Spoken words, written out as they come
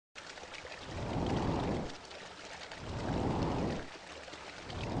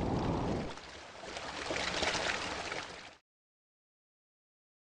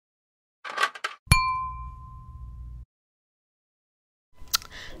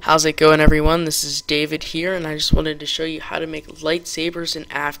How's it going, everyone? This is David here, and I just wanted to show you how to make lightsabers in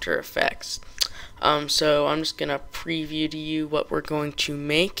After Effects. So I'm just gonna preview to you what we're going to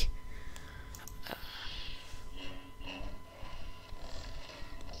make.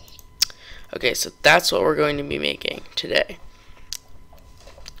 Okay, so that's what we're going to be making today.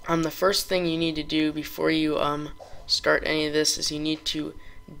 The first thing you need to do before you start any of this is you need to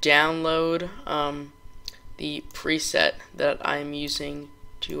download the preset that I'm using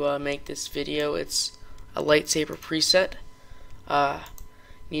to make this video. It's a lightsaber preset. You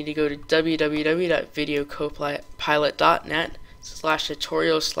need to go to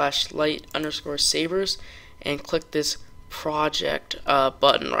www.videocopilot.net/tutorial/light_sabers and click this project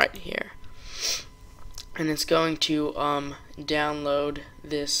button right here. And it's going to download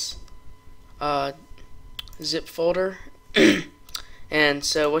this zip folder. And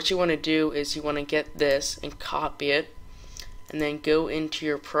so what you want to do is you want to get this and copy it, and then go into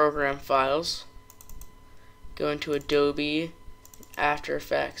your program files, go into Adobe, After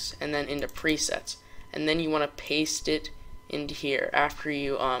Effects, and then into presets, and then you want to paste it into here after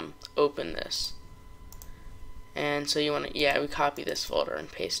you open this. And so you want to, we copy this folder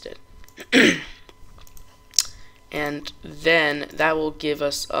and paste it. And then that will give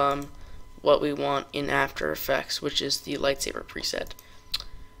us what we want in After Effects, which is the lightsaber preset.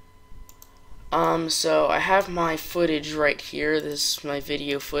 So I have my footage right here. This is my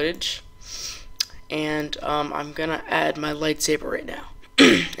video footage, and I'm gonna add my lightsaber right now.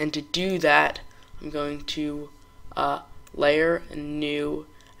 And to do that, I'm going to layer, new,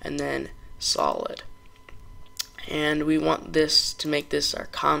 and then solid. And we want this to make this our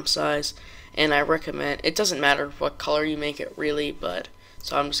comp size, and I recommend, it doesn't matter what color you make it really, but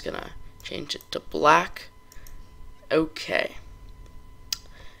so I'm just gonna change it to black. Okay.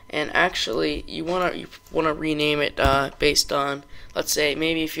 And actually, you wanna rename it based on, let's say,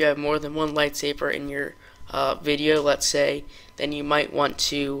 maybe if you have more than one lightsaber in your video, let's say, then you might want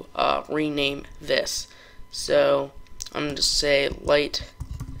to rename this. So I'm gonna just say Lightsaber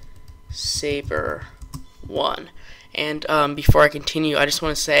 1. And before I continue, I just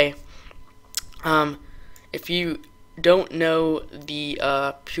want to say, if you don't know the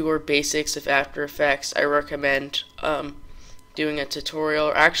pure basics of After Effects, I recommend doing a tutorial.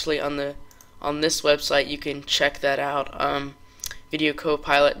 Or actually, on this website, you can check that out,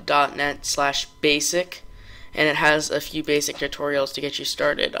 videocopilot.net/basic, and it has a few basic tutorials to get you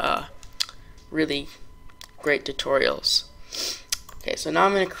started. Really great tutorials. Okay, so now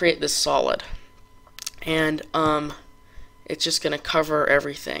I'm going to create this solid, and it's just going to cover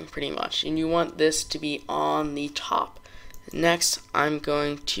everything pretty much, and you want this to be on the top. Next, I'm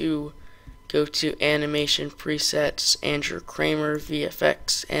going to go to Animation Presets, Andrew Kramer,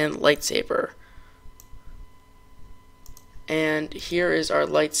 VFX, and Lightsaber. And here is our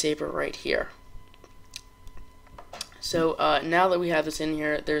lightsaber right here. So now that we have this in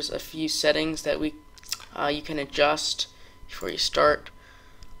here, there's a few settings that you can adjust before you start.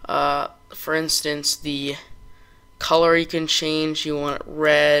 For instance, the color you can change. You want it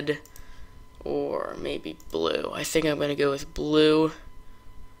red or maybe blue. I think I'm going to go with blue.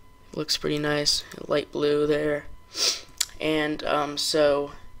 Looks pretty nice, light blue there. And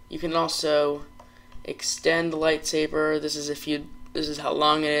so you can also extend the lightsaber. This is how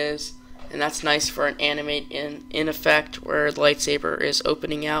long it is, and that's nice for an animate in effect where the lightsaber is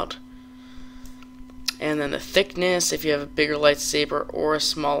opening out. And then the thickness, if you have a bigger lightsaber or a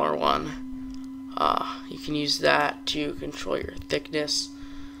smaller one, you can use that to control your thickness.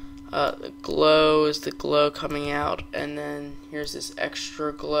 The glow is the glow coming out, and then here's this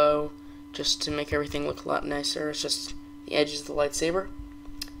extra glow just to make everything look a lot nicer. It's just the edges of the lightsaber.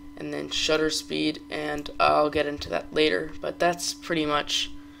 And then shutter speed, and I'll get into that later, but that's pretty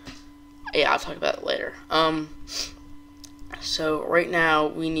much, I'll talk about it later. So right now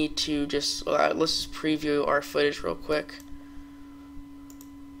we need to just, let's just preview our footage real quick.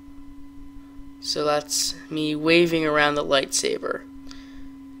 So that's me waving around the lightsaber.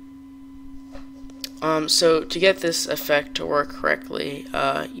 So to get this effect to work correctly,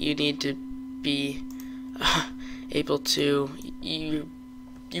 you need to be able to, you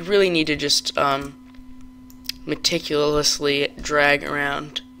really need to just meticulously drag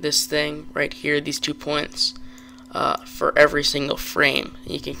around this thing right here, these 2 points, for every single frame.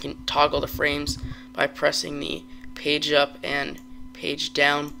 You can toggle the frames by pressing the page up and page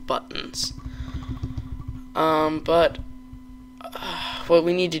down buttons. But what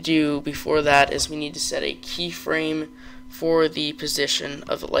we need to do before that is we need to set a keyframe for the position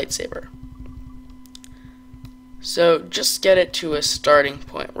of the lightsaber. So just get it to a starting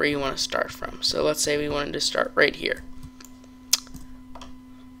point where you want to start from. So let's say we wanted to start right here.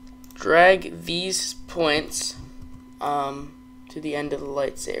 drag these points to the end of the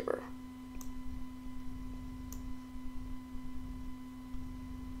lightsaber.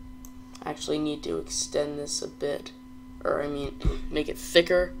 I actually need to extend this a bit, or I mean make it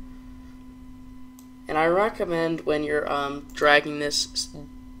thicker. And I recommend when you're dragging this,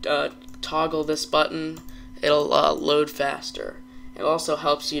 toggle this button. It'll load faster. It also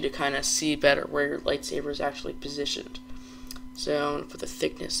helps you to kind of see better where your lightsaber is actually positioned. So I'm going to put the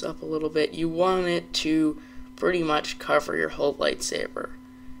thickness up a little bit. You want it to pretty much cover your whole lightsaber.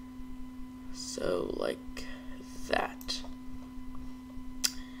 So like that.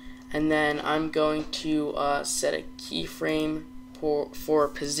 And then I'm going to set a keyframe for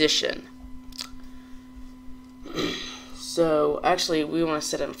position. So actually we want to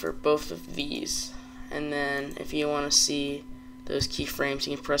set them for both of these, and then if you want to see those keyframes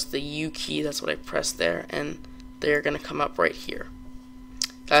you can press the U key. That's what I pressed there, and they're going to come up right here.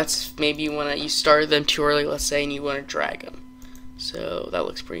 That's maybe when you started them too early, let's say, and you want to drag them. So that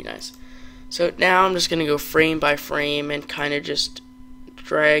looks pretty nice. So now I'm just going to go frame by frame and kind of just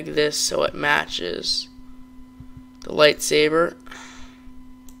drag this so it matches the lightsaber.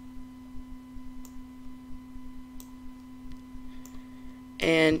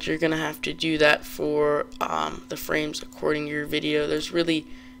 And you're going to have to do that for the frames according to your video. There's really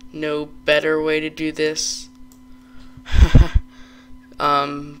no better way to do this.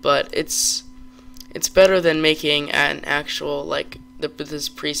 But it's better than making an actual, like, this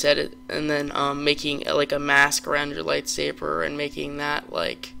preset and then making like a mask around your lightsaber and making that,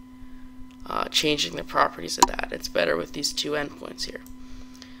 like, changing the properties of that. It's better with these two endpoints here.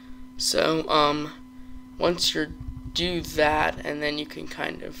 So once you're do that, and then you can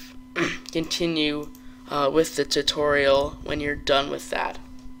kind of continue with the tutorial when you're done with that.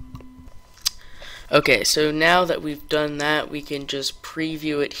 Okay, so now that we've done that, we can just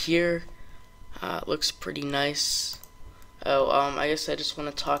preview it here. It looks pretty nice. Oh, I guess I just want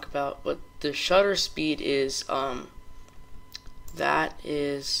to talk about what the shutter speed is. That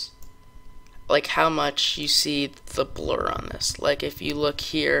is like how much you see the blur on this. Like if you look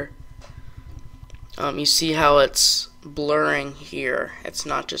here, you see how it's blurring here. It's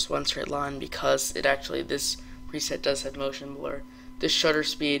not just one straight line because it actually, this preset does have motion blur. This shutter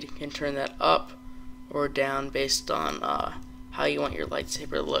speed can turn that up or down based on how you want your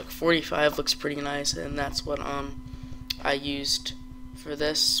lightsaber to look. 45 looks pretty nice, and that's what I used for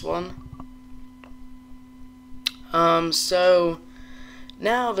this one. So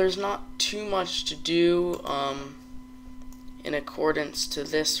now there's not too much to do in accordance to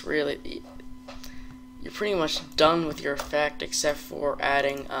this, really. You're pretty much done with your effect except for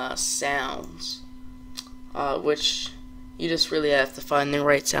adding sounds, which you just really have to find the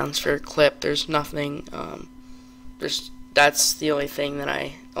right sounds for your clip. There's nothing, that's the only thing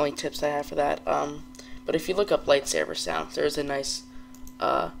that only tips I have for that. But if you look up lightsaber sounds, there's a nice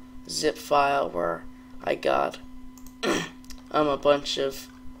zip file where I got a bunch of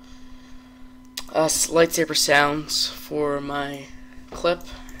lightsaber sounds for my clip.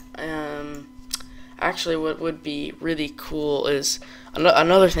 Actually, what would be really cool is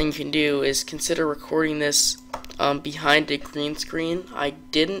another thing you can do is consider recording this behind a green screen. I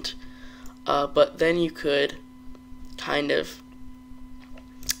didn't, but then you could kind of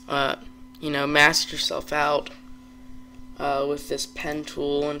mask yourself out with this pen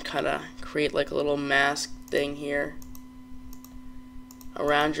tool and kind of create like a little mask thing here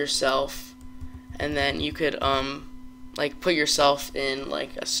around yourself, and then you could like put yourself in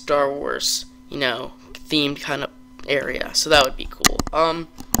like a Star Wars themed kind of area. So that would be cool.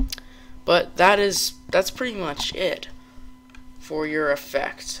 But that's pretty much it for your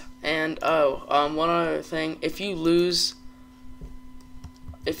effect. And one other thing, if you lose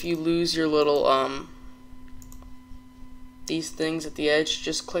your little these things at the edge,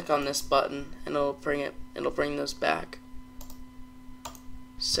 just click on this button and it'll bring those back.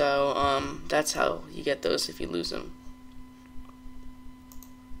 So that's how you get those if you lose them.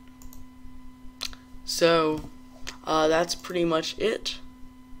 So that's pretty much it.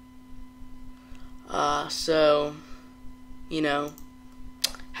 So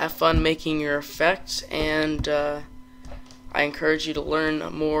have fun making your effects, and I encourage you to learn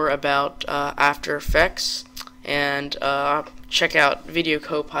more about After Effects, and check out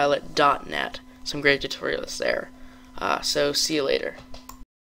videocopilot.net. Some great tutorials there. So see you later.